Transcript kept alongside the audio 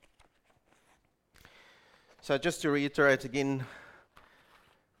So just to reiterate again,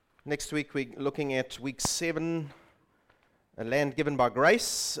 next week we're looking at week 7, a land given by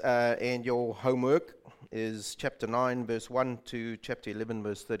grace, and your homework is chapter 9, verse 1 to chapter 11,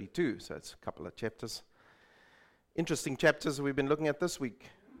 verse 32. So it's a couple of chapters. Interesting chapters we've been looking at this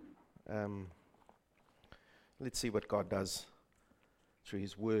week. Let's see what God does through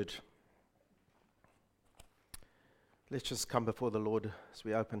His Word. Let's just come before the Lord as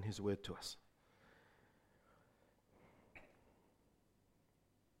we open His Word to us.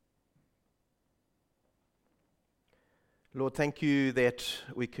 Lord, thank you that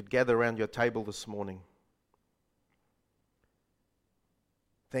we could gather around your table this morning.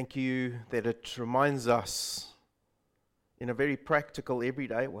 Thank you that it reminds us in a very practical,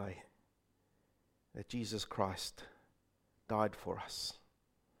 everyday way that Jesus Christ died for us,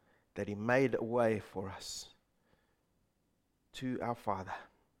 that He made a way for us to our Father,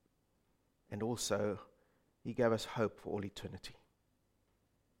 and also He gave us hope for all eternity.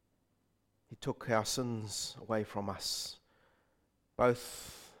 He took our sins away from us,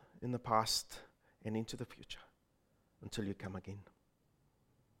 both in the past and into the future, until you come again.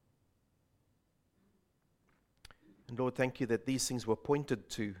 And Lord, thank you that these things were pointed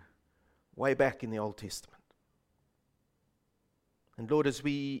to way back in the Old Testament. And Lord, as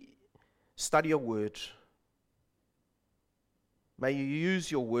we study your word, may you use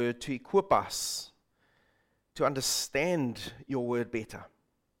your word to equip us to understand your word better,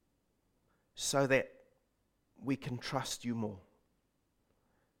 so that we can trust you more,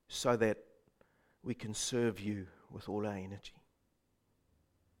 so that we can serve you with all our energy.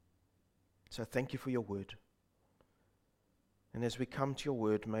 So thank you for your word. And as we come to your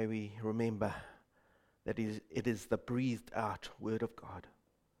word, may we remember that it is the breathed out word of God.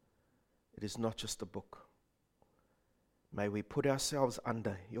 It is not just a book. May we put ourselves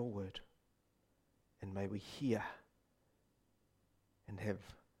under your word, and may we hear and have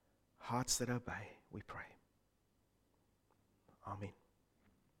hearts that obey, we pray. Amen.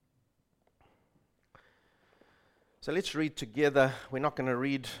 So let's read together. We're not going to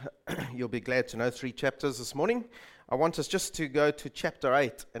read, you'll be glad to know, 3 chapters this morning. I want us just to go to chapter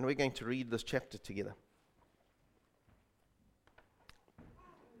 8, and we're going to read this chapter together.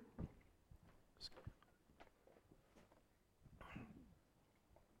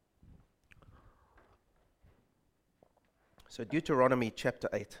 So Deuteronomy chapter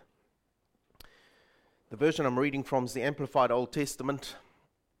 8. The version I'm reading from is the Amplified Old Testament,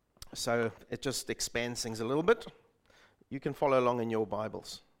 so it just expands things a little bit. You can follow along in your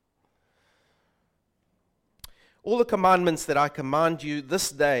Bibles. All the commandments that I command you this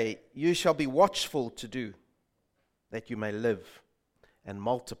day, you shall be watchful to do, that you may live and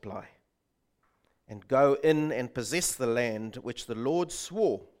multiply, and go in and possess the land which the Lord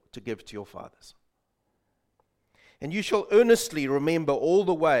swore to give to your fathers. And you shall earnestly remember all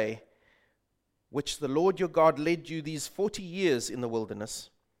the way which the Lord your God led you these 40 years in the wilderness,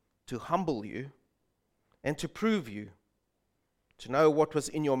 to humble you and to prove you, to know what was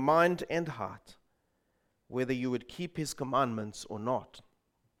in your mind and heart, whether you would keep his commandments or not.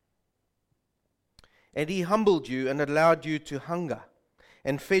 And he humbled you and allowed you to hunger,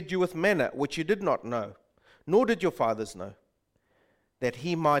 and fed you with manna which you did not know, nor did your fathers know, that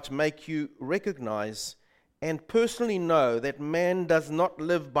he might make you recognize and personally know that man does not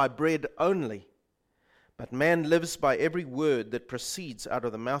live by bread only, but man lives by every word that proceeds out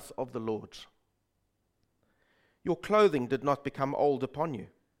of the mouth of the Lord. Your clothing did not become old upon you,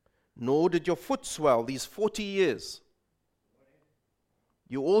 nor did your foot swell these 40 years.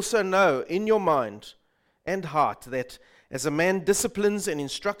 You also know in your mind and heart that as a man disciplines and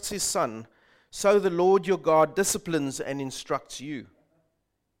instructs his son, so the Lord your God disciplines and instructs you.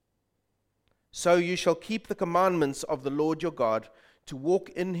 So you shall keep the commandments of the Lord your God, to walk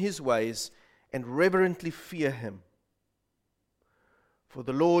in his ways and reverently fear him. For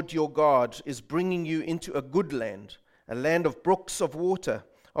the Lord your God is bringing you into a good land, a land of brooks of water,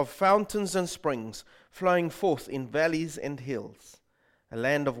 of fountains and springs, flowing forth in valleys and hills, a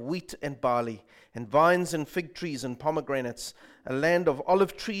land of wheat and barley, and vines and fig trees and pomegranates, a land of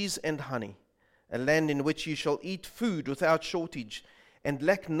olive trees and honey, a land in which you shall eat food without shortage, and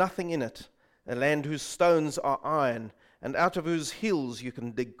lack nothing in it, a land whose stones are iron, and out of whose hills you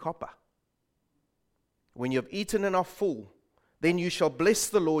can dig copper. When you have eaten and are full, then you shall bless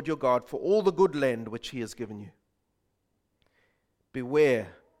the Lord your God for all the good land which he has given you. Beware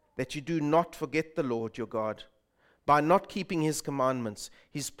that you do not forget the Lord your God, by not keeping his commandments,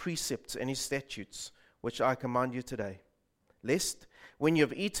 his precepts, and his statutes, which I command you today, lest, when you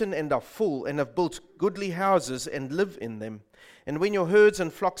have eaten and are full, and have built goodly houses and live in them, and when your herds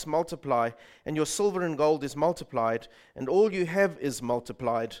and flocks multiply, and your silver and gold is multiplied, and all you have is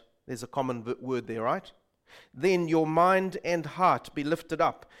multiplied, there's a common word there, right? Then your mind and heart be lifted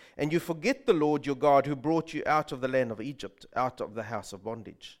up, and you forget the Lord your God, who brought you out of the land of Egypt, out of the house of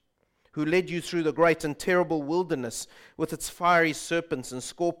bondage, who led you through the great and terrible wilderness with its fiery serpents and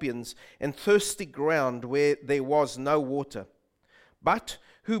scorpions and thirsty ground where there was no water, but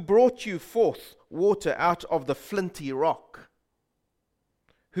who brought you forth water out of the flinty rock,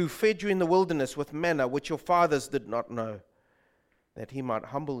 who fed you in the wilderness with manna which your fathers did not know, that he might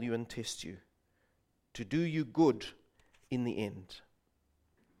humble you and test you, to do you good in the end.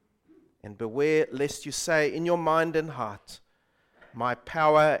 And beware lest you say in your mind and heart, my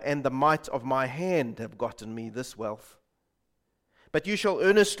power and the might of my hand have gotten me this wealth. But you shall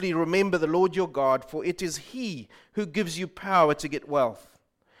earnestly remember the Lord your God, for it is he who gives you power to get wealth,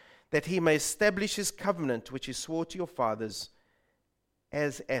 that he may establish his covenant which he swore to your fathers,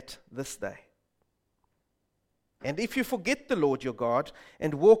 as at this day. And if you forget the Lord your God,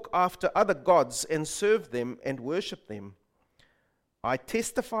 and walk after other gods, and serve them, and worship them, I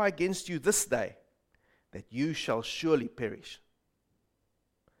testify against you this day, that you shall surely perish.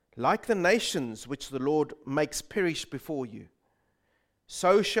 Like the nations which the Lord makes perish before you,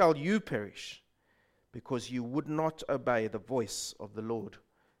 so shall you perish, because you would not obey the voice of the Lord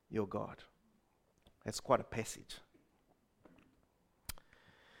your God. That's quite a passage.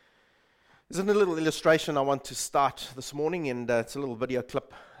 There's a little illustration I want to start this morning, and it's a little video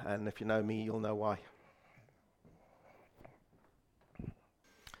clip, and if you know me, you'll know why.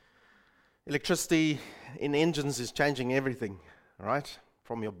 Electricity in engines is changing everything, right?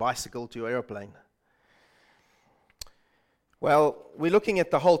 From your bicycle to your aeroplane. Well, we're looking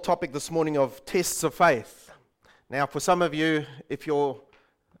at the whole topic this morning of tests of faith. Now, for some of you, if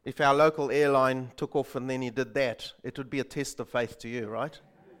our local airline took off and then you did that, it would be a test of faith to you, right?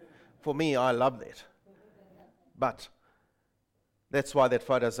 For me, I love that. But that's why that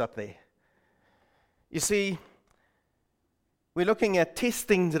photo's up there. You see, we're looking at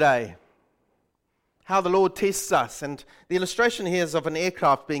testing today, how the Lord tests us. And the illustration here is of an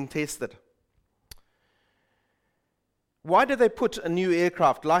aircraft being tested. Why do they put a new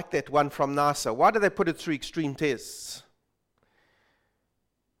aircraft like that one from NASA? Why do they put it through extreme tests?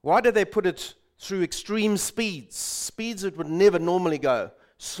 Why do they put it through extreme speeds it would never normally go?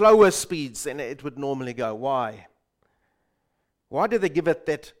 Slower speeds than it would normally go. Why? Why do they give it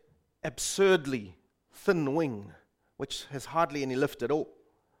that absurdly thin wing, which has hardly any lift at all?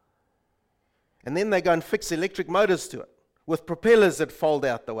 And then they go and fix electric motors to it with propellers that fold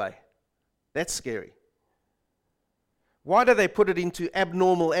out the way. That's scary. Why do they put it into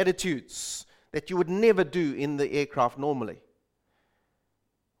abnormal attitudes that you would never do in the aircraft normally?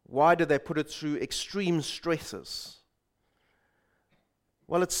 Why do they put it through extreme stresses?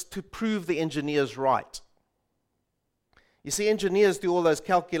 Well, it's to prove the engineers right. You see, engineers do all those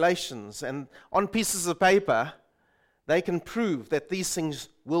calculations, and on pieces of paper, they can prove that these things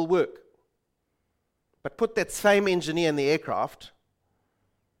will work. But put that same engineer in the aircraft,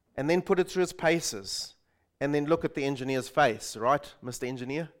 and then put it through its paces, and then look at the engineer's face, right, Mr.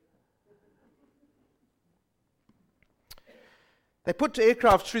 Engineer? They put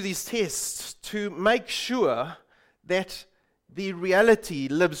aircraft through these tests to make sure that the reality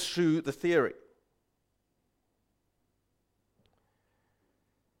lives through the theory.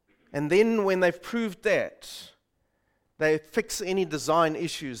 And then when they've proved that, they fix any design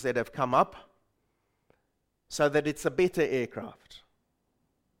issues that have come up so that it's a better aircraft.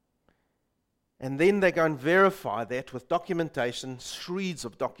 And then they go and verify that with documentation, shreds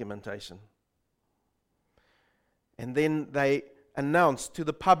of documentation. And then they announce to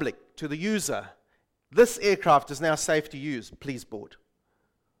the public, to the user, this aircraft is now safe to use, please board.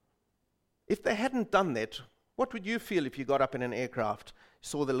 If they hadn't done that, what would you feel if you got up in an aircraft,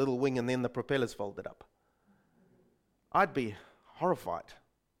 saw the little wing and then the propellers folded up? I'd be horrified.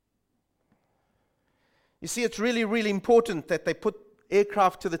 You see, it's really, really important that they put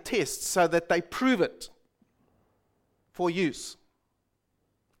aircraft to the test so that they prove it for use.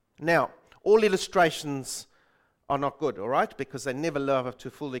 Now, all illustrations are not good, all right, because they never live up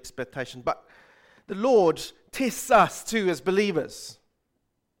to full expectation. But the Lord tests us too as believers.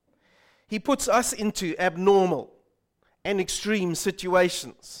 He puts us into abnormal and extreme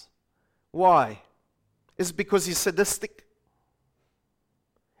situations. Why? Is it because he's sadistic?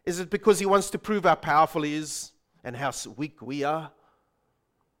 Is it because he wants to prove how powerful he is and how weak we are?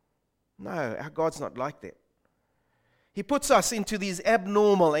 No, our God's not like that. He puts us into these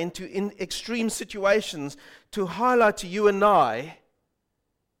abnormal and in extreme situations to highlight to you and I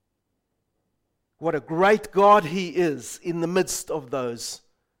what a great God He is in the midst of those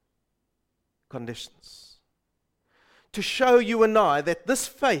conditions. To show you and I that this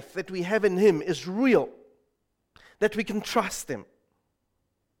faith that we have in Him is real, that we can trust Him.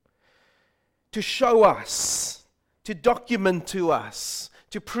 To show us, to document to us,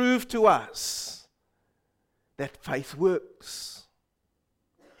 to prove to us that faith works.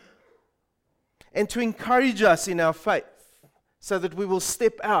 And to encourage us in our faith so that we will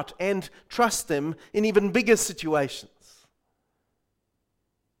step out and trust Him in even bigger situations.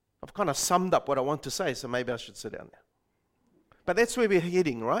 I've kind of summed up what I want to say, so maybe I should sit down now. But that's where we're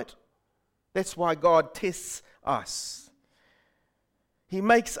heading, right? That's why God tests us. He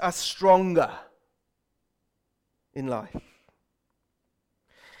makes us stronger in life.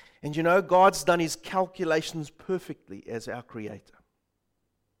 And you know, God's done His calculations perfectly as our Creator.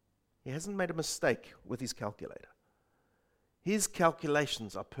 He hasn't made a mistake with His calculator. His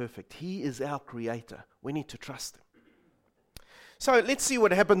calculations are perfect. He is our Creator. We need to trust Him. So let's see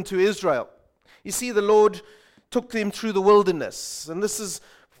what happened to Israel. You see, the Lord took them through the wilderness. And this is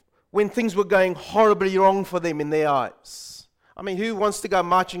when things were going horribly wrong for them in their eyes. I mean, who wants to go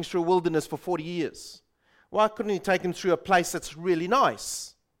marching through a wilderness for 40 years? Why couldn't He take them through a place that's really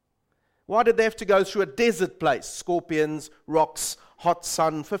nice? Why did they have to go through a desert place? Scorpions, rocks, hot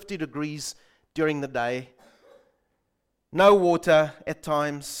sun, 50 degrees during the day. No water at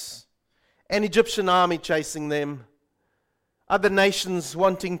times. An Egyptian army chasing them. Other nations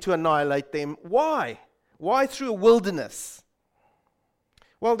wanting to annihilate them. Why? Why through a wilderness?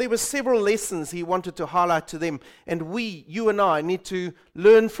 Well, there were several lessons He wanted to highlight to them. And we, you and I, need to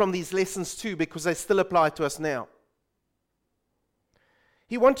learn from these lessons too, because they still apply to us now.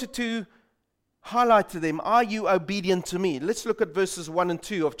 He wanted to highlight to them, are you obedient to me? Let's look at verses 1 and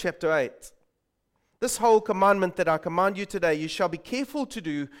 2 of chapter 8. This whole commandment that I command you today, you shall be careful to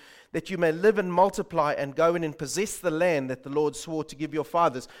do, that you may live and multiply and go in and possess the land that the Lord swore to give your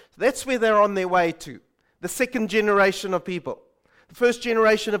fathers. So that's where they're on their way to. The second generation of people. The first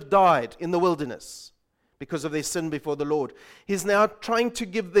generation have died in the wilderness because of their sin before the Lord. He's now trying to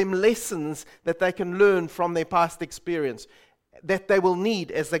give them lessons that they can learn from their past experience, that they will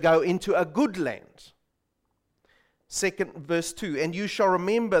need as they go into a good land. Second, verse 2, and you shall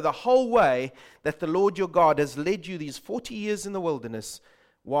remember the whole way that the Lord your God has led you these 40 years in the wilderness.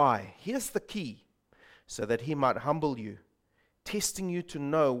 Why? Here's the key. So that He might humble you, testing you to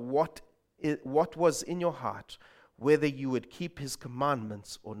know what was in your heart, whether you would keep His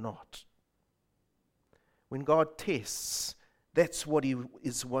commandments or not. When God tests, that's what He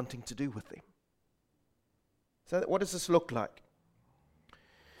is wanting to do with them. So what does this look like?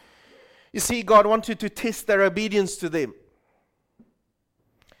 You see, God wanted to test their obedience to them.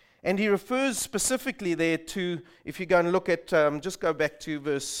 And He refers specifically there to, if you go and look at, just go back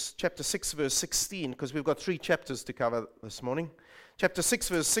to chapter 6, verse 16, because we've got 3 chapters to cover this morning. Chapter 6,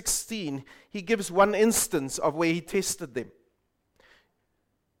 verse 16, He gives one instance of where He tested them.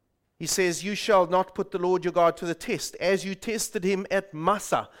 He says, you shall not put the Lord your God to the test, as you tested Him at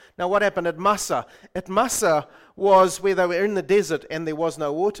Massah. Now what happened at Massah? At Massah was where they were in the desert and there was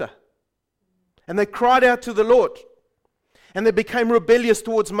no water. And they cried out to the Lord. And they became rebellious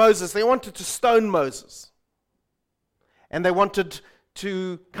towards Moses. They wanted to stone Moses. And they wanted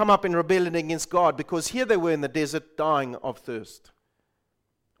to come up in rebellion against God, because here they were in the desert dying of thirst.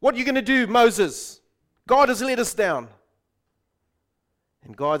 What are you going to do, Moses? God has let us down.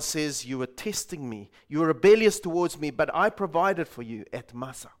 And God says, you were testing me. You were rebellious towards me, but I provided for you at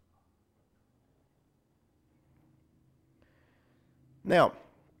Massah. Now,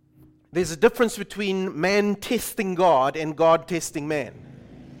 there's a difference between man testing God and God testing man.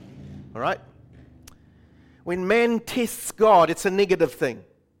 All right? When man tests God, it's a negative thing.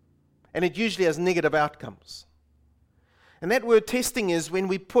 And it usually has negative outcomes. And that word testing is when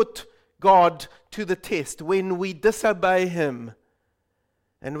we put God to the test, when we disobey Him,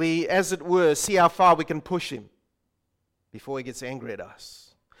 and we, as it were, see how far we can push Him before He gets angry at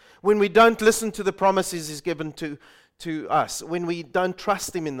us. When we don't listen to the promises He's given to us, when we don't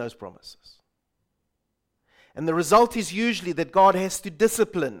trust Him in those promises. And the result is usually that God has to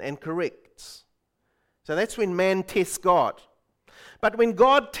discipline and correct. So that's when man tests God. But when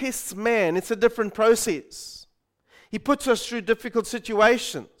God tests man, it's a different process. He puts us through difficult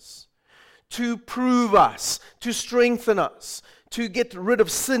situations to prove us, to strengthen us, to get rid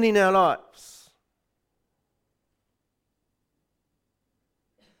of sin in our lives,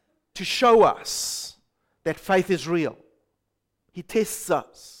 to show us that faith is real. He tests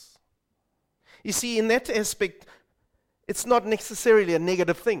us. You see, in that aspect, it's not necessarily a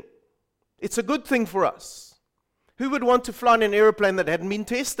negative thing. It's a good thing for us. Who would want to fly in an airplane that hadn't been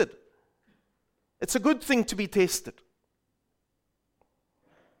tested? It's a good thing to be tested.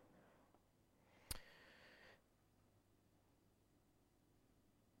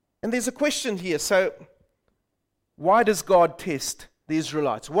 And there's a question here. So, why does God test the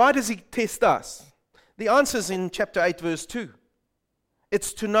Israelites? Why does He test us? The answer is in chapter 8, verse 2.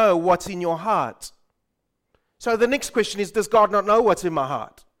 It's to know what's in your heart. So the next question is, does God not know what's in my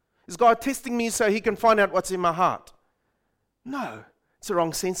heart? Is God testing me so He can find out what's in my heart? No, it's the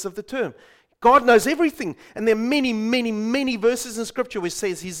wrong sense of the term. God knows everything. And there are many, many, many verses in Scripture which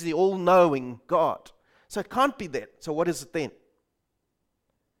says He's the all-knowing God. So it can't be that. So what is it then?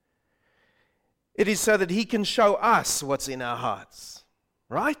 It is so that He can show us what's in our hearts.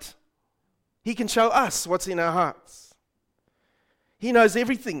 Right? He can show us what's in our hearts. He knows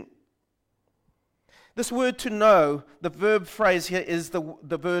everything. This word to know, the verb phrase here is the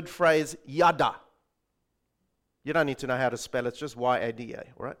word phrase yada. You don't need to know how to spell it, it's just Y-A-D-A,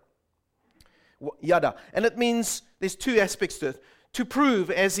 right? Yada. And it means, there's two aspects to it. To prove,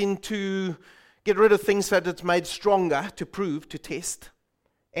 as in to get rid of things so that it's made stronger, to prove, to test.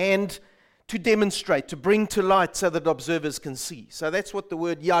 And to demonstrate, to bring to light so that observers can see. So that's what the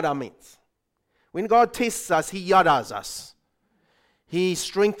word yada means. When God tests us, He yadas us. He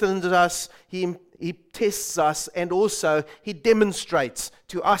strengthens us, He tests us, and also He demonstrates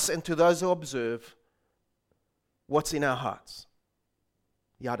to us and to those who observe what's in our hearts.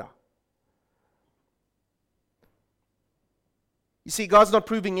 Yada. You see, God's not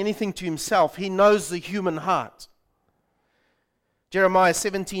proving anything to Himself. He knows the human heart. Jeremiah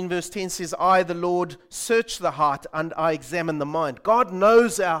 17 verse 10 says, I, the Lord, search the heart and I examine the mind. God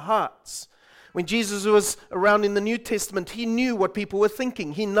knows our hearts. When Jesus was around in the New Testament, He knew what people were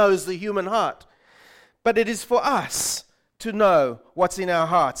thinking. He knows the human heart. But it is for us to know what's in our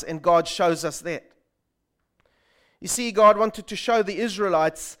hearts, and God shows us that. You see, God wanted to show the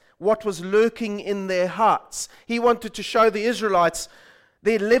Israelites what was lurking in their hearts. He wanted to show the Israelites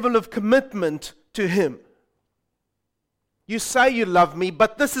their level of commitment to Him. You say you love me,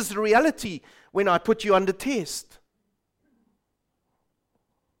 but this is the reality when I put you under test.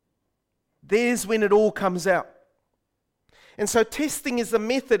 There's when it all comes out. And so testing is a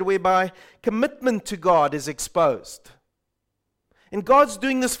method whereby commitment to God is exposed. And God's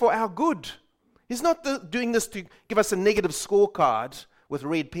doing this for our good. He's not doing this to give us a negative scorecard with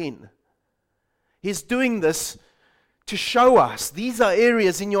red pen. He's doing this to show us these are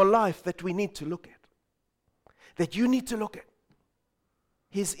areas in your life that we need to look at. That you need to look at.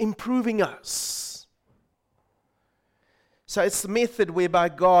 He's improving us. So it's the method whereby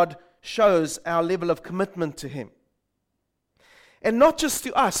God shows our level of commitment to Him. And not just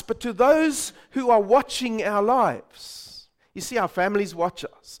to us, but to those who are watching our lives. You see, our families watch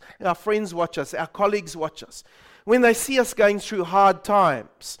us, our friends watch us, our colleagues watch us. When they see us going through hard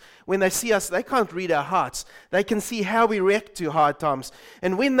times, when they see us, they can't read our hearts. They can see how we react to hard times.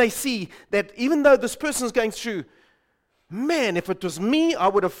 And when they see that even though this person's going through, man, if it was me, I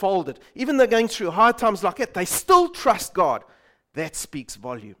would have folded. Even though going through hard times like that, they still trust God. That speaks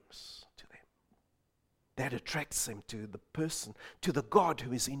volumes to them. That attracts them to the person, to the God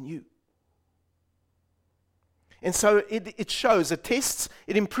who is in you. And so it shows, it tests,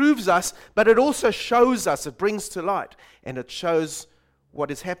 it improves us, but it also shows us, it brings to light, and it shows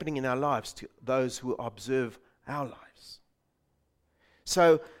what is happening in our lives to those who observe our lives.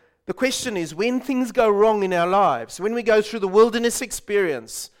 So the question is, when things go wrong in our lives, when we go through the wilderness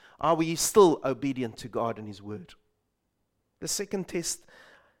experience, are we still obedient to God and His Word? The second test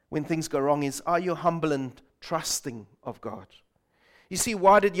when things go wrong is, are you humble and trusting of God? You see,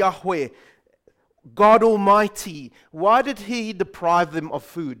 why did Yahweh, God Almighty, why did He deprive them of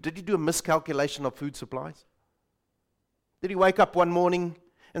food? Did He do a miscalculation of food supplies? Did He wake up one morning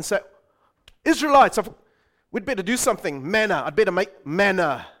and say, Israelites, we'd better do something. Manna, I'd better make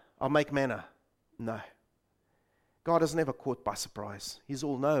manna. I'll make manna. No. God is never caught by surprise. He's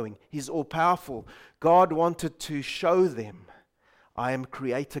all-knowing. He's all-powerful. God wanted to show them, I am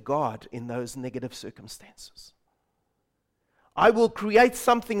Creator God in those negative circumstances. I will create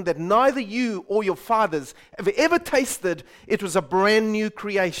something that neither you or your fathers have ever tasted. It was a brand new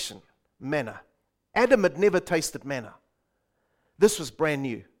creation, manna. Adam had never tasted manna. This was brand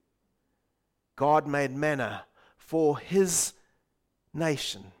new. God made manna for His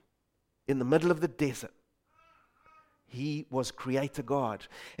nation in the middle of the desert. He was Creator God.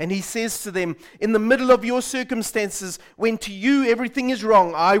 And He says to them, in the middle of your circumstances, when to you everything is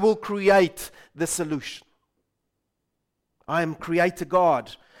wrong, I will create the solution. I am Creator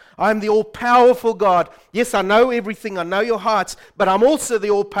God. I'm the all-powerful God. Yes, I know everything. I know your hearts. But I'm also the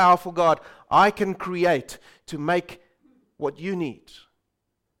all-powerful God. I can create to make what you need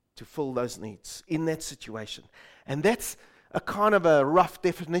to fill those needs in that situation. And that's a kind of a rough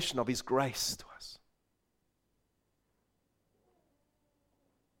definition of His grace to us.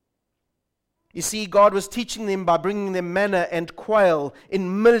 You see, God was teaching them by bringing them manna and quail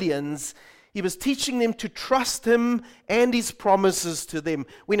in millions. He was teaching them to trust Him and His promises to them.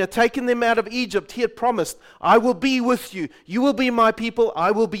 When He had taken them out of Egypt, He had promised, I will be with you. You will be my people.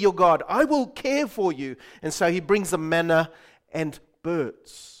 I will be your God. I will care for you. And so He brings them manna and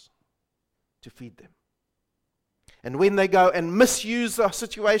birds to feed them. And when they go and misuse the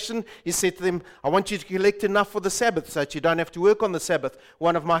situation, He said to them, I want you to collect enough for the Sabbath so that you don't have to work on the Sabbath,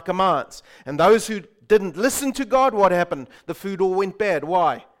 one of my commands. And those who didn't listen to God, what happened? The food all went bad.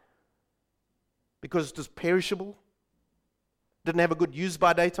 Why? Because it was perishable? Didn't have a good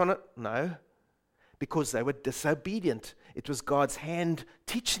use-by date on it? No. Because they were disobedient. It was God's hand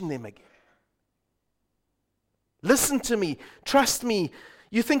teaching them again. Listen to me. Trust me.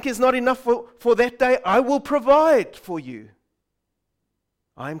 You think there's not enough for that day? I will provide for you.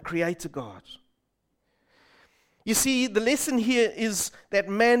 I am Creator God. You see, the lesson here is that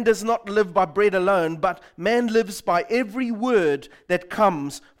man does not live by bread alone, but man lives by every word that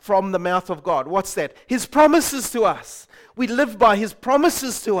comes from the mouth of God. What's that? His promises to us. We live by His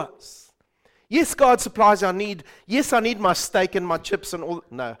promises to us. Yes, God supplies our need. Yes, I need my steak and my chips and all.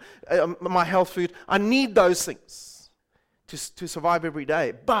 No, my health food. I need those things to survive every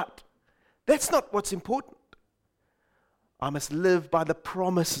day. But that's not what's important. I must live by the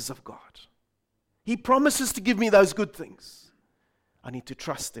promises of God. He promises to give me those good things. I need to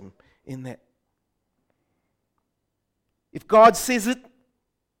trust Him in that. If God says it,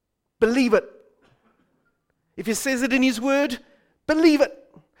 believe it. If He says it in His Word, believe it.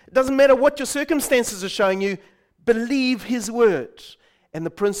 It doesn't matter what your circumstances are showing you, believe His Word and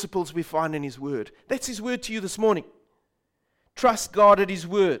the principles we find in His Word. That's His Word to you this morning. Trust God at His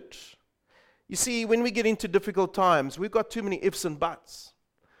Word. You see, when we get into difficult times, we've got too many ifs and buts.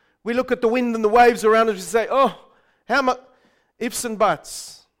 We look at the wind and the waves around us and say, oh, how much ifs and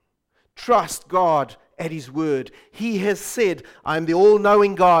buts. Trust God at His Word. He has said, I'm the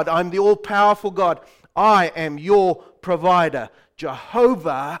all-knowing God. I'm the all-powerful God. I am your provider.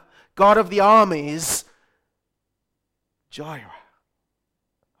 Jehovah, God of the armies, Jireh.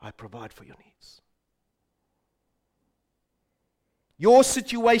 I provide for your needs. Your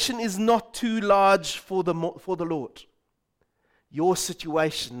situation is not too large for the Lord. Your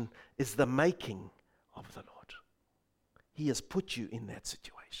situation is the making of the Lord. He has put you in that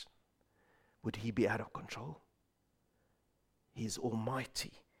situation. Would He be out of control? He is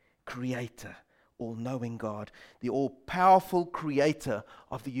Almighty, Creator, all-knowing God, the all-powerful Creator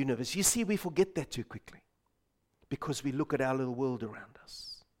of the universe. You see, we forget that too quickly because we look at our little world around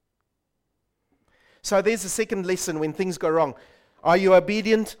us. So there's a second lesson when things go wrong. Are you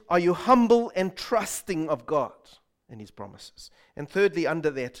obedient? Are you humble and trusting of God and His promises? And thirdly, under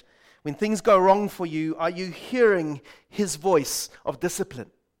that, when things go wrong for you, are you hearing His voice of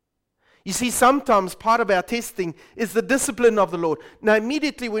discipline? You see, sometimes part of our testing is the discipline of the Lord. Now,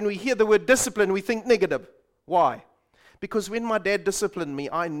 immediately when we hear the word discipline, we think negative. Why? Because when my dad disciplined me,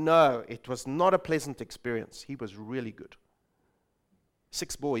 I know it was not a pleasant experience. He was really good.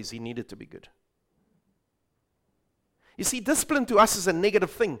 6 boys, he needed to be good. You see, discipline to us is a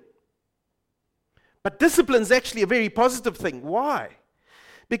negative thing. But discipline is actually a very positive thing. Why?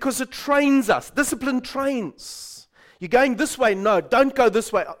 Because it trains us. Discipline trains. You're going this way? No, don't go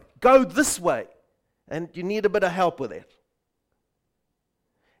this way. Go this way. And you need a bit of help with it.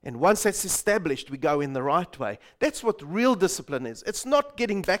 And once that's established, we go in the right way. That's what real discipline is. It's not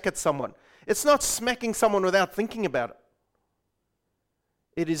getting back at someone. It's not smacking someone without thinking about it.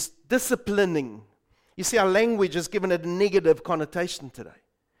 It is disciplining. You see, our language has given it a negative connotation today.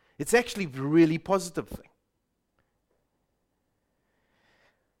 It's actually a really positive thing.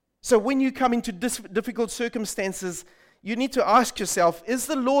 So when you come into difficult circumstances, you need to ask yourself, is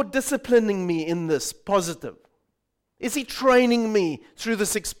the Lord disciplining me in this positive? Is He training me through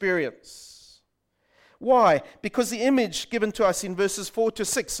this experience? Why? Because the image given to us in verses 4 to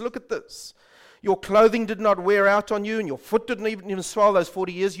 6, look at this. Your clothing did not wear out on you, and your foot didn't even swell those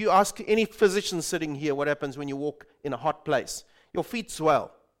 40 years. You ask any physician sitting here what happens when you walk in a hot place. Your feet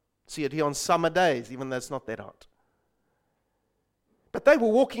swell. See it here on summer days, even though it's not that hot. But they were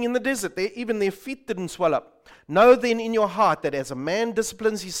walking in the desert. Even their feet didn't swell up. Know then in your heart that as a man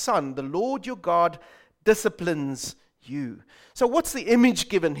disciplines his son, the Lord your God disciplines you. So what's the image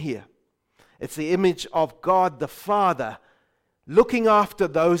given here? It's the image of God the Father looking after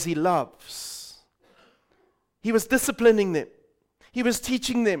those he loves. He was disciplining them. He was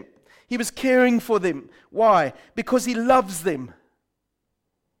teaching them. He was caring for them. Why? Because he loves them.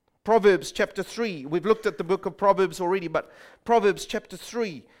 Proverbs chapter 3. We've looked at the book of Proverbs already, but Proverbs chapter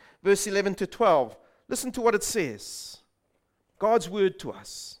 3, verse 11 to 12. Listen to what it says. God's word to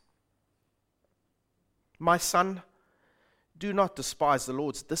us. My son, do not despise the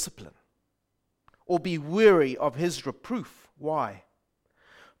Lord's discipline, or be weary of his reproof. Why?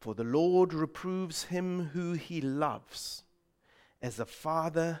 For the Lord reproves him who he loves, as a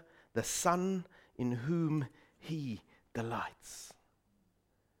father the son in whom he delights.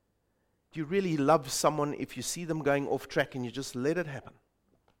 Do you really love someone if you see them going off track and you just let it happen?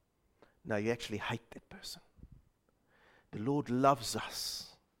 No, you actually hate that person. The Lord loves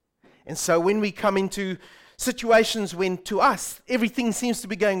us. And so when we come into situations when to us everything seems to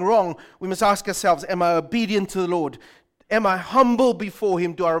be going wrong, we must ask ourselves, am I obedient to the Lord? Am I humble before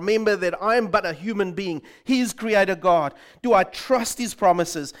him? Do I remember that I am but a human being? He is Creator God. Do I trust his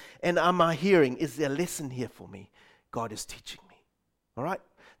promises? And am I hearing? Is there a lesson here for me? God is teaching me. All right?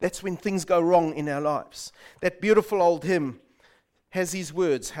 That's when things go wrong in our lives. That beautiful old hymn has these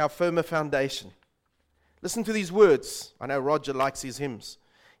words, how firm a foundation. Listen to these words. I know Roger likes his hymns.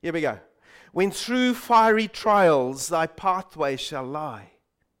 Here we go. When through fiery trials thy pathway shall lie,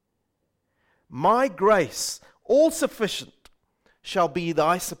 my grace, all sufficient, shall be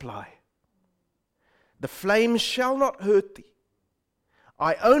thy supply. The flames shall not hurt thee.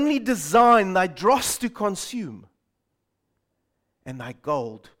 I only design thy dross to consume, and thy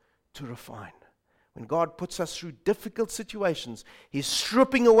gold to refine. When God puts us through difficult situations, he's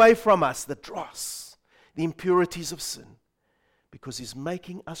stripping away from us the dross, the impurities of sin, because he's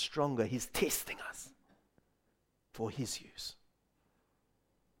making us stronger. He's testing us for his use.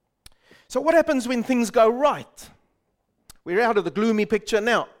 So what happens when things go right? We're out of the gloomy picture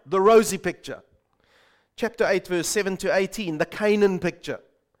now, the rosy picture. Chapter 8, verse 7 to 18, the Canaan picture.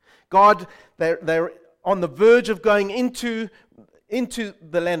 God, they're on the verge of going into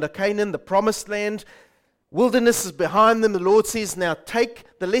the land of Canaan, the promised land. Wilderness is behind them. The Lord says, now take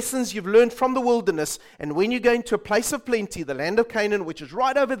the lessons you've learned from the wilderness, and when you go into a place of plenty, the land of Canaan, which is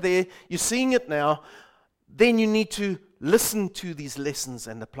right over there, you're seeing it now, then you need to listen to these lessons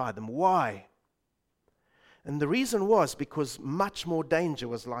and apply them. Why? And the reason was because much more danger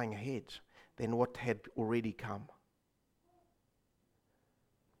was lying ahead than what had already come.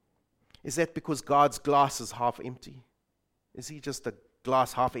 Is that because God's glass is half empty? Is he just a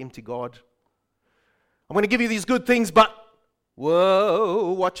glass half empty God? I'm going to give you these good things, but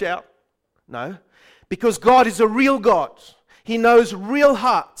whoa, watch out. No, because God is a real God. He knows real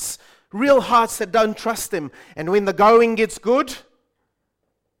hearts that don't trust him. And when the going gets good,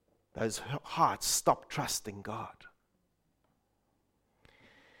 those hearts stop trusting God.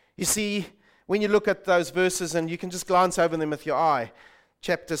 You see, when you look at those verses, and you can just glance over them with your eye,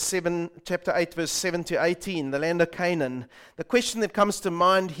 chapter 8, verse 7 to 18, the land of Canaan, the question that comes to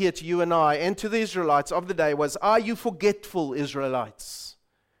mind here to you and I and to the Israelites of the day was, are you forgetful, Israelites?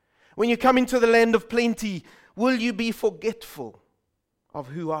 When you come into the land of plenty, will you be forgetful of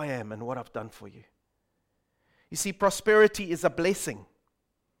who I am and what I've done for you? You see, prosperity is a blessing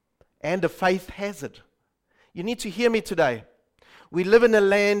and a faith hazard. You need to hear me today. We live in a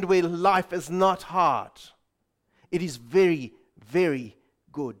land where life is not hard. It is very, very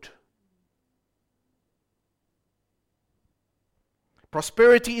good.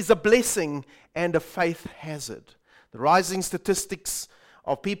 Prosperity is a blessing and a faith hazard. The rising statistics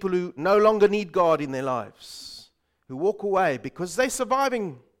of people who no longer need God in their lives, who walk away because they're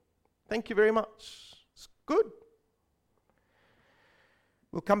surviving. Thank you very much. It's good.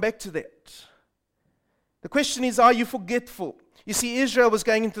 We'll come back to that. The question is, are you forgetful? You see, Israel was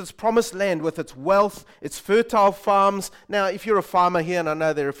going into this promised land with its wealth, its fertile farms. Now, if you're a farmer here, and I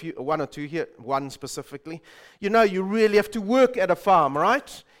know there are one or two here, one specifically, you know you really have to work at a farm,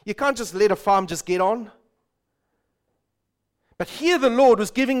 right? You can't just let a farm just get on. But here the Lord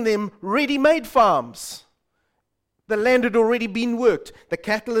was giving them ready-made farms. The land had already been worked. The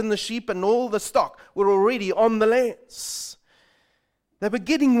cattle and the sheep and all the stock were already on the lands. They were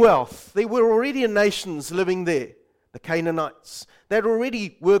getting wealth. There were already nations living there. The Canaanites. They'd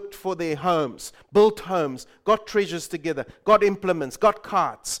already worked for their homes, built homes, got treasures together, got implements, got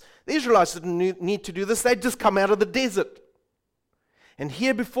carts. The Israelites didn't need to do this. They'd just come out of the desert. And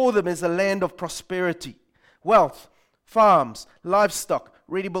here before them is a land of prosperity, wealth, farms, livestock,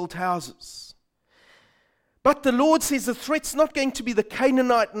 ready-built houses. But the Lord says the threat's not going to be the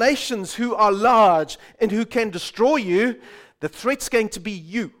Canaanite nations who are large and who can destroy you. The threat's going to be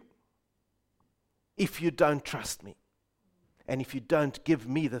you if you don't trust me and if you don't, give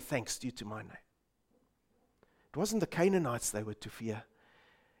me the thanks due to my name. It wasn't the Canaanites they were to fear.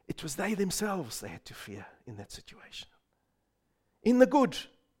 It was they themselves they had to fear in that situation. In the good.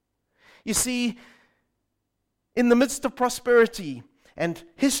 You see, in the midst of prosperity, and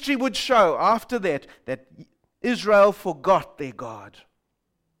history would show after that Israel forgot their God.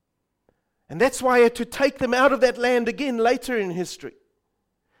 And that's why he had to take them out of that land again later in history.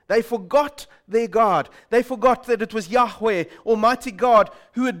 They forgot their God. They forgot that it was Yahweh, Almighty God,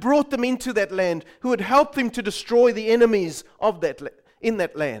 who had brought them into that land, who had helped them to destroy the enemies of in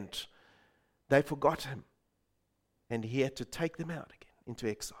that land. They forgot him. And he had to take them out again into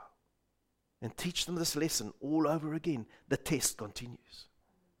exile and teach them this lesson all over again. The test continues.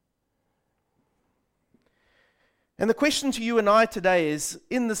 And the question to you and I today is,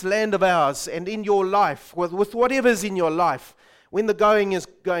 in this land of ours and in your life, with whatever's in your life, when the going is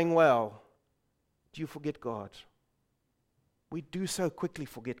going well, do you forget God? We do so quickly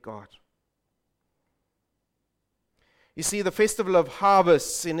forget God. You see, the festival of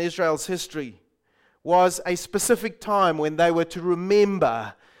harvests in Israel's history was a specific time when they were to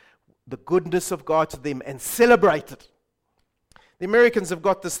remember the goodness of God to them and celebrate it. The Americans have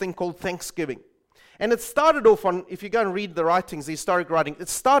got this thing called Thanksgiving. And it started off on, if you go and read the writings, the historic writing, it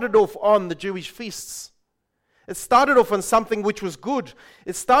started off on the Jewish feasts. It started off on something which was good.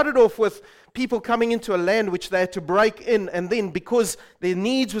 It started off with people coming into a land which they had to break in, and then because their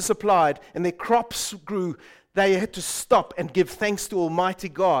needs were supplied and their crops grew, they had to stop and give thanks to Almighty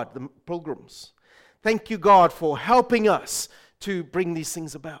God, the pilgrims. Thank you, God, for helping us to bring these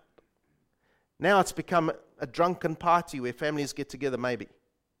things about. Now it's become a drunken party where families get together, maybe.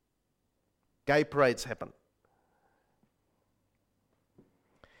 Gay parades happen.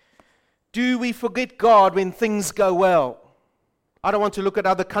 Do we forget God when things go well? I don't want to look at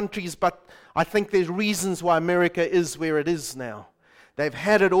other countries, but I think there's reasons why America is where it is now. They've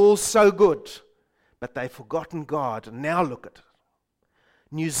had it all so good, but they've forgotten God. And now look at it.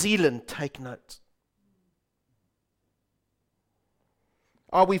 New Zealand, take note.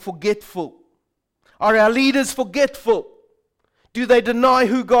 Are we forgetful? Are our leaders forgetful? Do they deny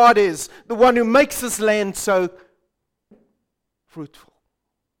who God is, the one who makes this land so fruitful?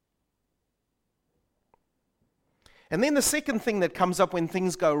 And then the second thing that comes up when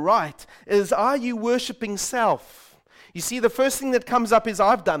things go right is, are you worshiping self? You see, the first thing that comes up is,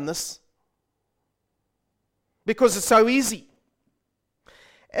 I've done this. Because it's so easy.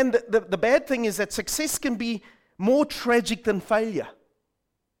 And the bad thing is that success can be more tragic than failure.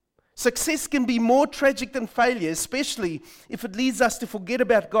 Success can be more tragic than failure, especially if it leads us to forget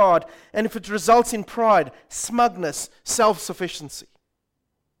about God and if it results in pride, smugness, self-sufficiency.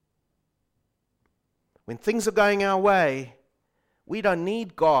 When things are going our way, we don't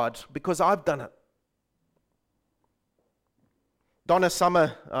need God because I've done it. Donna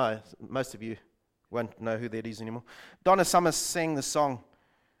Summer, most of you won't know who that is anymore. Donna Summer sang the song.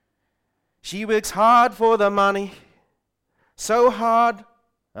 She works hard for the money, so hard.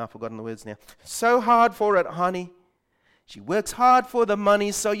 I've forgotten the words now. So hard for it, honey. She works hard for the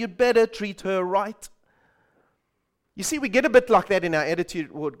money, so you'd better treat her right. You see, we get a bit like that in our attitude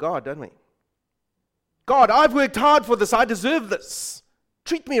toward God, don't we? God, I've worked hard for this. I deserve this.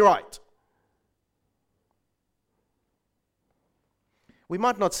 Treat me right. We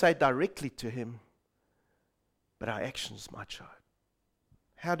might not say directly to him, but our actions might show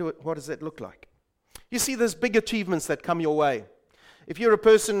it. What does that look like? You see, there's big achievements that come your way. If you're a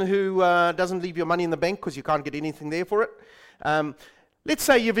person who doesn't leave your money in the bank because you can't get anything there for it, let's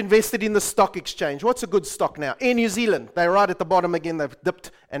say you've invested in the stock exchange. What's a good stock now? Air New Zealand. They're right at the bottom again. They've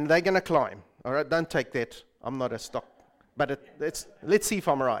dipped, and they're going to climb. All right, don't take that. I'm not a stock. But let's see if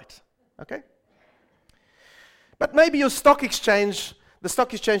I'm right. Okay? But maybe your stock exchange, the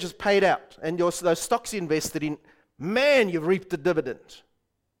stock exchange is paid out, and those stocks you invested in, man, you've reaped the dividend.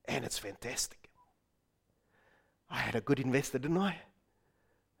 And it's fantastic. I had a good investor, didn't I?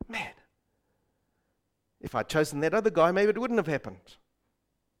 Man, if I'd chosen that other guy, maybe it wouldn't have happened.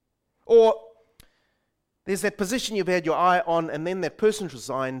 Or there's that position you've had your eye on, and then that person's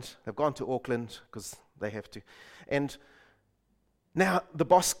resigned. They've gone to Auckland because they have to. And now the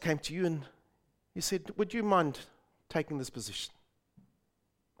boss came to you and he said, would you mind taking this position?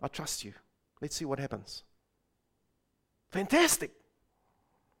 I trust you. Let's see what happens. Fantastic.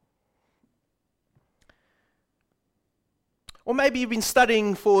 Or maybe you've been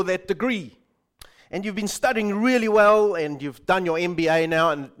studying for that degree, and you've been studying really well, and you've done your MBA now,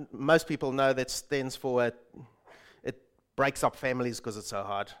 and most people know that stands for it breaks up families because it's so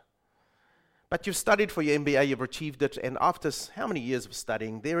hard. But you've studied for your MBA, you've achieved it, and after how many years of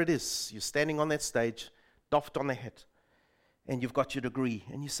studying, there it is. You're standing on that stage, doffed on the hat, and you've got your degree,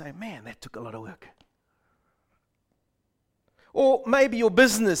 and you say, man, that took a lot of work. Or maybe your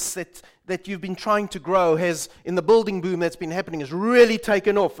business that you've been trying to grow has, in the building boom that's been happening, has really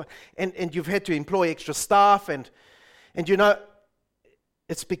taken off, and you've had to employ extra staff, and you know,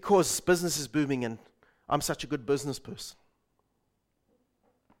 it's because business is booming and I'm such a good business person.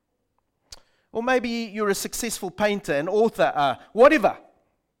 Or maybe you're a successful painter, an author, whatever.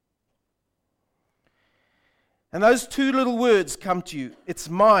 And those two little words come to you. It's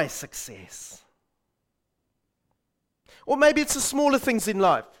my success. Or maybe it's the smaller things in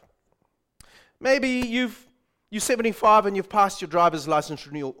life. Maybe you're 75 and you've passed your driver's license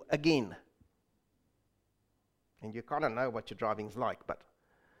renewal again. And you kind of know what your driving's like, but...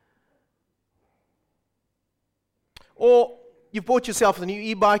 Or you've bought yourself a new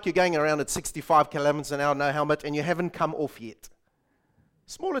e-bike, you're going around at 65 kilometers an hour, no helmet, and you haven't come off yet.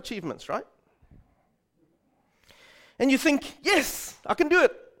 Small achievements, right? And you think, yes, I can do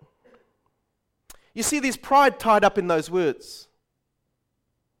it. You see, there's pride tied up in those words.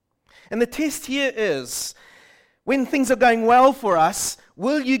 And the test here is, when things are going well for us,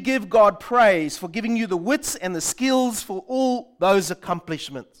 will you give God praise for giving you the wits and the skills for all those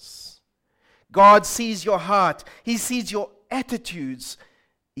accomplishments? God sees your heart. He sees your attitudes,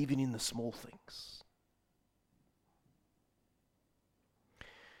 even in the small things.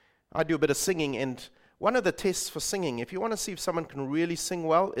 I do a bit of singing, and one of the tests for singing, if you want to see if someone can really sing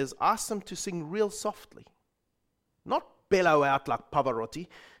well, is ask them to sing real softly. Not bellow out like Pavarotti.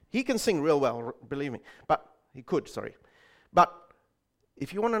 He can sing real well, believe me. But he could, sorry. But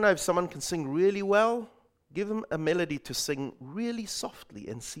if you want to know if someone can sing really well, give them a melody to sing really softly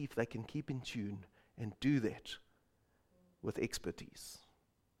and see if they can keep in tune and do that with expertise.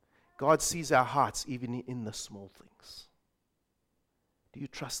 God sees our hearts even in the small things. Do you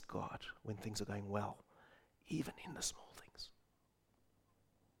trust God when things are going well, even in the small things?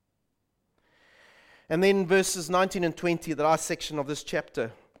 And then verses 19 and 20, the last section of this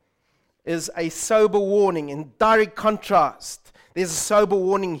chapter, is a sober warning in direct contrast. There's a sober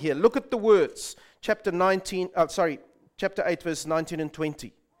warning here. Look at the words. Chapter 8, verse 19 and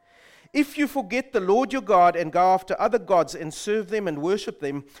 20. If you forget the Lord your God and go after other gods and serve them and worship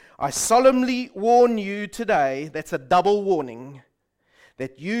them, I solemnly warn you today, that's a double warning,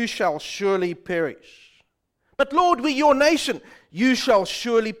 that you shall surely perish. But Lord, we're your nation. You shall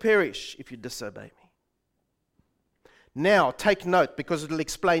surely perish if you disobey me. Now, take note, because it'll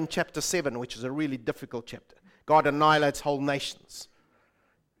explain chapter 7, which is a really difficult chapter. God annihilates whole nations.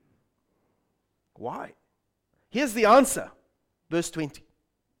 Why? Here's the answer. Verse 20.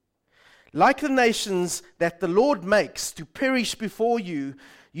 Like the nations that the Lord makes to perish before you,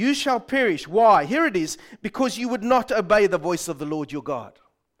 you shall perish. Why? Here it is. Because you would not obey the voice of the Lord your God.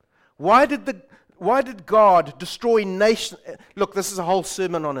 Why did God destroy nations? Look, this is a whole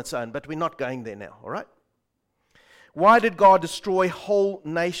sermon on its own, but we're not going there now, all right? Why did God destroy whole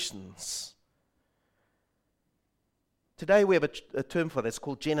nations? Today we have a term for that. It's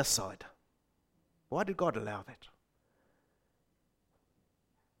called genocide. Why did God allow that?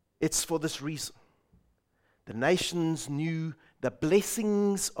 It's for this reason. The nations knew the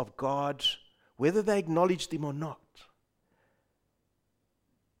blessings of God, whether they acknowledged Him or not.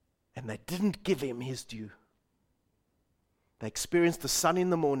 And they didn't give Him His due. They experienced the sun in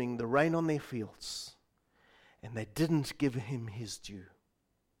the morning, the rain on their fields, and they didn't give Him His due.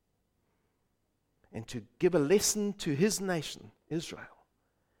 And to give a lesson to His nation, Israel,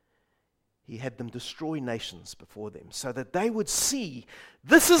 He had them destroy nations before them so that they would see,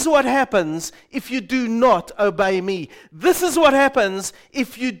 this is what happens if you do not obey me. This is what happens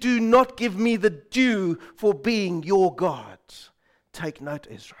if you do not give me the due for being your God. Take note,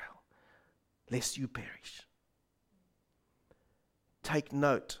 Israel, lest you perish. Take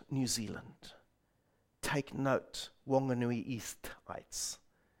note, New Zealand. Take note, Wanganui Eastites,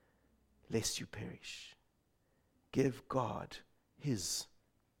 lest you perish. Give God His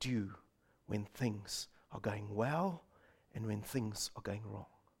due when things are going well and when things are going wrong.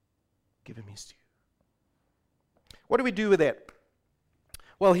 Give Him His due. What do we do with that?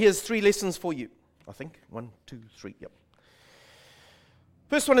 Well, here's 3 lessons for you. I think 1, 2, 3. Yep.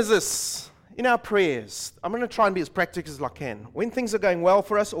 First one is this. In our prayers, I'm going to try and be as practical as I can. When things are going well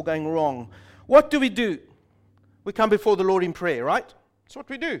for us or going wrong, what do? We come before the Lord in prayer, right? That's what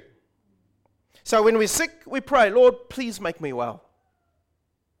we do. So when we're sick, we pray, Lord, please make me well.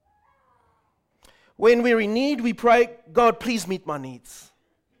 When we're in need, we pray, God, please meet my needs.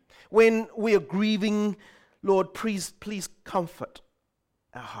 When we are grieving, Lord, please comfort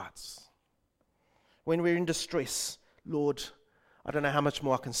our hearts. When we're in distress, Lord, I don't know how much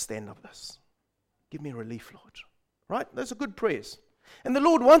more I can stand of this. Give me relief, Lord. right? Those are good prayers. And the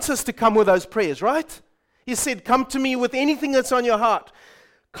Lord wants us to come with those prayers, right? He said, come to me with anything that's on your heart.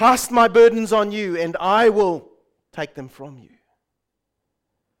 Cast my burdens on you, and I will take them from you.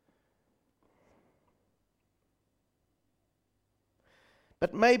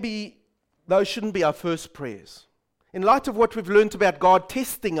 But maybe those shouldn't be our first prayers. In light of what we've learned about God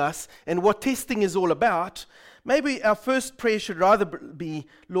testing us and what testing is all about, maybe our first prayer should rather be,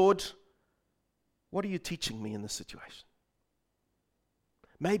 Lord, what are you teaching me in this situation?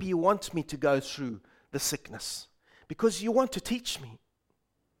 Maybe you want me to go through the sickness because you want to teach me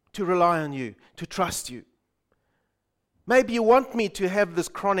to rely on you, to trust you. Maybe you want me to have this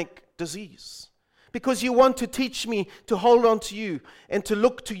chronic disease because you want to teach me to hold on to you and to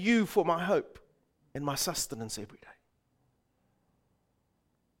look to you for my hope and my sustenance every day.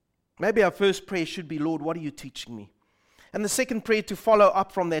 Maybe our first prayer should be, Lord, what are you teaching me? And the second prayer to follow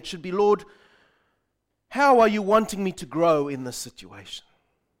up from that should be, Lord, how are you wanting me to grow in this situation?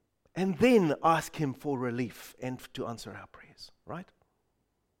 And then ask Him for relief and to answer our prayers, right?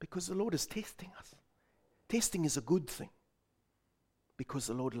 Because the Lord is testing us. Testing is a good thing because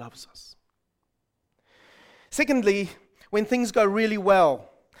the Lord loves us. Secondly, when things go really well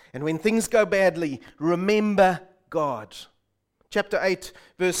and when things go badly, remember God. Chapter 8,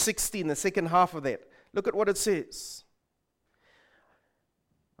 verse 16, the second half of that. Look at what it says.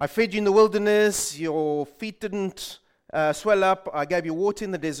 I fed you in the wilderness, your feet didn't swell up, I gave you water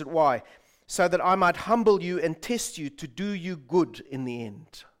in the desert. Why? So that I might humble you and test you to do you good in the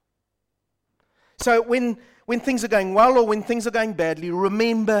end. So when things are going well or when things are going badly,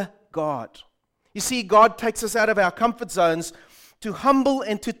 remember God. You see, God takes us out of our comfort zones to humble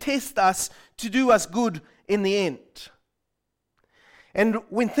and to test us, to do us good in the end. And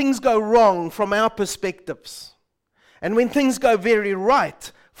when things go wrong from our perspectives, and when things go very right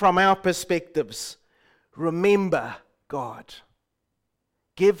from our perspectives, remember God.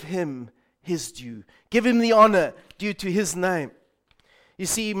 Give Him His due. Give Him the honor due to His name. You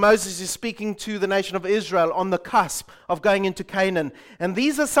see, Moses is speaking to the nation of Israel on the cusp of going into Canaan. And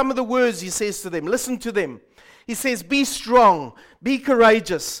these are some of the words he says to them. Listen to them. He says, be strong, be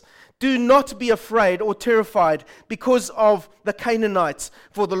courageous. Do not be afraid or terrified because of the Canaanites.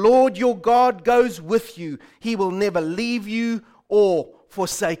 For the Lord your God goes with you. He will never leave you or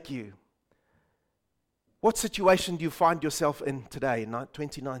forsake you. What situation do you find yourself in today, in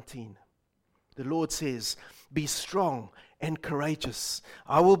 2019? The Lord says, be strong and courageous.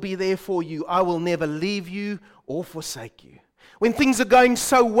 I will be there for you. I will never leave you or forsake you. When things are going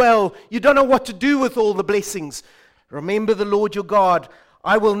so well, you don't know what to do with all the blessings. Remember the Lord your God.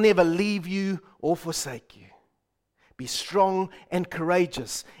 I will never leave you or forsake you. Be strong and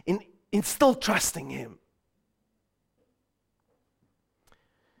courageous in still trusting Him.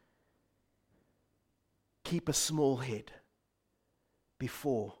 Keep a small head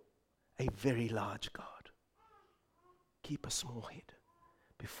before a very large God. Keep a small head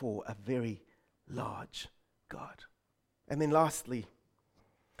before a very large God. And then lastly,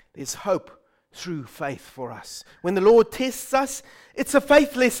 there's hope through faith for us. When the Lord tests us, it's a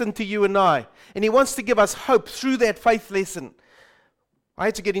faith lesson to you and I. And He wants to give us hope through that faith lesson. I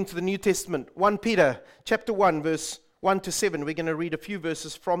had to get into the New Testament. 1 Peter chapter 1, verse 1 to 7. We're going to read a few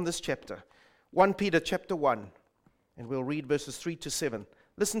verses from this chapter. 1 Peter chapter 1. And we'll read verses 3 to 7.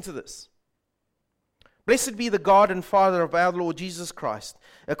 Listen to this. Blessed be the God and Father of our Lord Jesus Christ.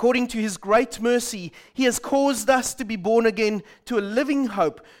 According to His great mercy, He has caused us to be born again to a living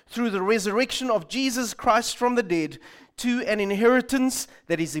hope through the resurrection of Jesus Christ from the dead, to an inheritance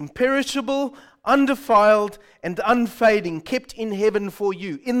that is imperishable, undefiled, and unfading, kept in heaven for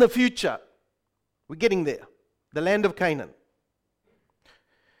you, in the future. We're getting there. The land of Canaan.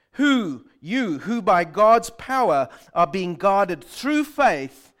 Who by God's power are being guarded through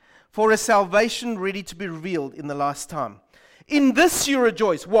faith for a salvation ready to be revealed in the last time. In this you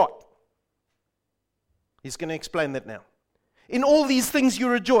rejoice. What? He's going to explain that now. In all these things you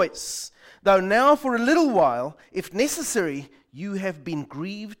rejoice, though now for a little while, if necessary, you have been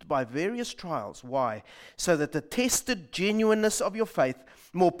grieved by various trials. Why? So that the tested genuineness of your faith,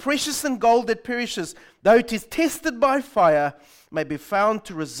 more precious than gold that perishes, though it is tested by fire, may be found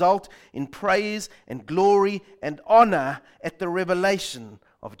to result in praise and glory and honor at the revelation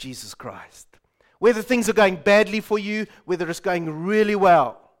of Jesus Christ. Whether things are going badly for you, whether it's going really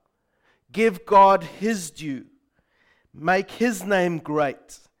well, give God His due. Make His name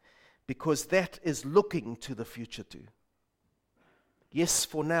great, because that is looking to the future too. Yes,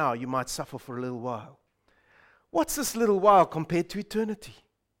 for now you might suffer for a little while. What's this little while compared to eternity?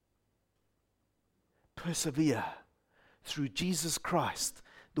 Persevere through Jesus Christ,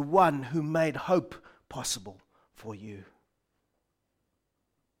 the one who made hope possible for you.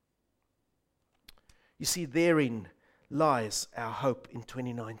 You see, therein lies our hope in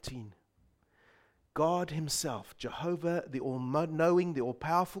 2019. God himself, Jehovah, the all-knowing, the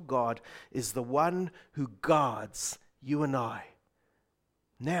all-powerful God, is the one who guards you and I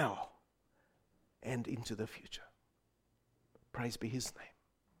now and into the future. Praise be his name.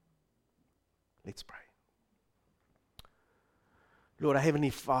 Let's pray. Lord, our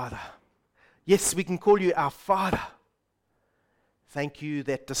Heavenly Father, yes, we can call you our Father. Thank you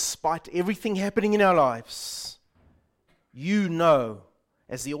that despite everything happening in our lives, you know,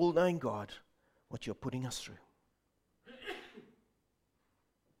 as the all-knowing God, what you're putting us through.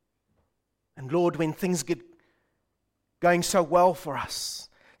 And Lord, when things get going so well for us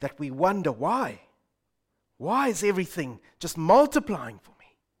that we wonder why is everything just multiplying for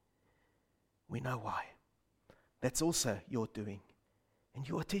me? We know why. That's also your doing. And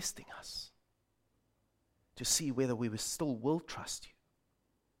you are testing us to see whether we still will trust you.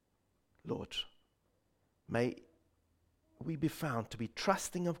 Lord, may we be found to be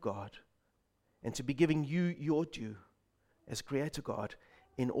trusting of God and to be giving you your due as Creator God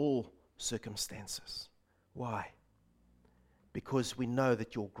in all circumstances. Why? Because we know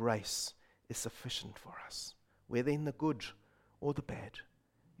that your grace is sufficient for us, whether in the good or the bad.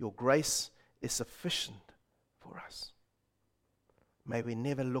 Your grace is sufficient for us. May we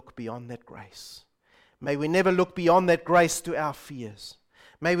never look beyond that grace. May we never look beyond that grace to our fears.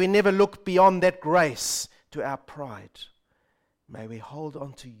 May we never look beyond that grace to our pride. May we hold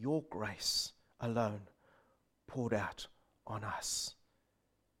on to your grace alone, poured out on us.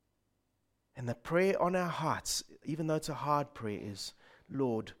 And the prayer on our hearts, even though it's a hard prayer, is,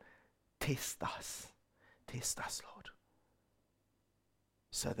 Lord, test us. Test us, Lord.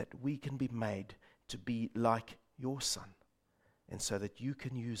 So that we can be made to be like your Son. And so that you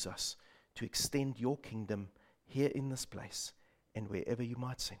can use us to extend your kingdom here in this place and wherever you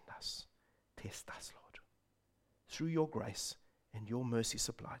might send us. Test us, Lord. Through your grace and your mercy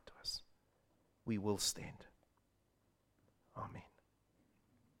supplied to us, we will stand. Amen.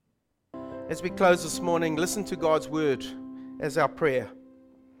 As we close this morning, listen to God's word as our prayer.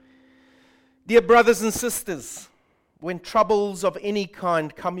 Dear brothers and sisters, when troubles of any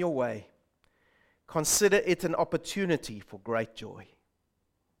kind come your way, consider it an opportunity for great joy.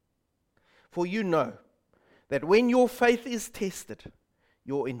 For you know that when your faith is tested,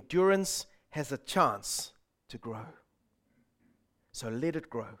 your endurance has a chance to grow. So let it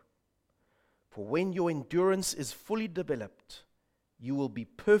grow. For when your endurance is fully developed, you will be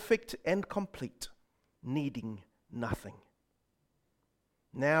perfect and complete, needing nothing.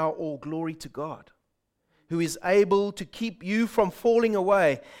 Now all glory to God, who is able to keep you from falling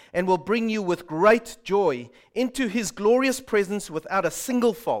away and will bring you with great joy into his glorious presence without a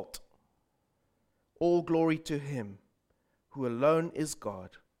single fault. All glory to him who alone is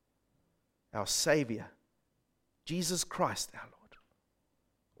God, our Savior, Jesus Christ our Lord.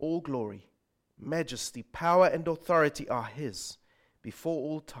 All glory, majesty, power, and authority are his before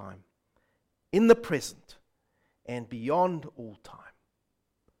all time, in the present, and beyond all time.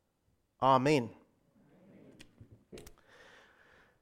 Amen.